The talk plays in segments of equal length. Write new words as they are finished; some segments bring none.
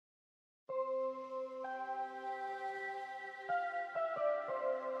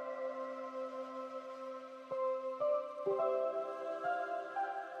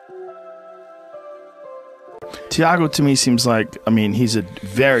Thiago to me seems like, I mean, he's a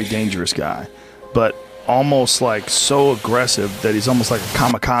very dangerous guy, but almost like so aggressive that he's almost like a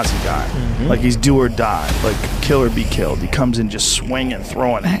kamikaze guy. Like he's do or die, like kill or be killed. He comes in just swinging,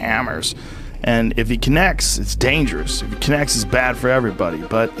 throwing hammers. And if he connects, it's dangerous. If he connects, it's bad for everybody.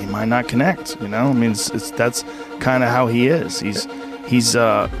 But he might not connect, you know? I mean, that's kind of how he is. He's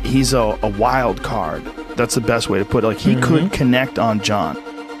a wild card. That's the best way to put it. Like, he could connect on John.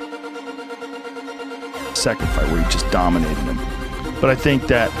 Second fight where he just dominated him. But I think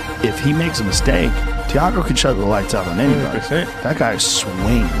that if he makes a mistake, Thiago can shut the lights out on anybody. 100%. That guy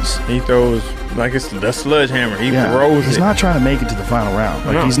swings. He throws like it's the sledgehammer. He throws He's not trying to make it to the final round.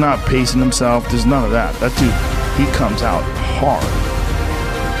 Like, he's not pacing himself. There's none of that. That dude, he comes out hard.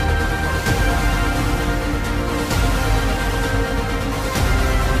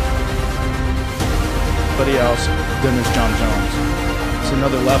 Somebody else, then there's John Jones. It's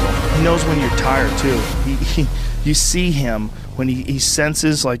another level. He knows when you're tired too. You see him when he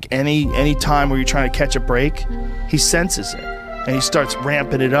senses, like, any time where you're trying to catch a break, he senses it. And he starts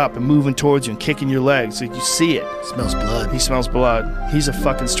ramping it up and moving towards you and kicking your legs. Like, you see it. Smells blood. He smells blood. He's a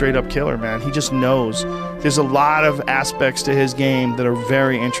fucking straight up killer, man. He just knows. There's a lot of aspects to his game that are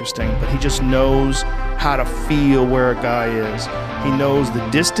very interesting, but he just knows how to feel where a guy is. He knows the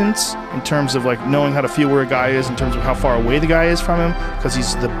distance in terms of, like, knowing how to feel where a guy is in terms of how far away the guy is from him, because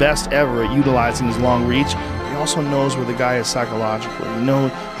he's the best ever at utilizing his long reach. He also knows where the guy is psychologically.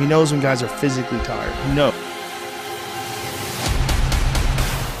 He knows when guys are physically tired. He knows.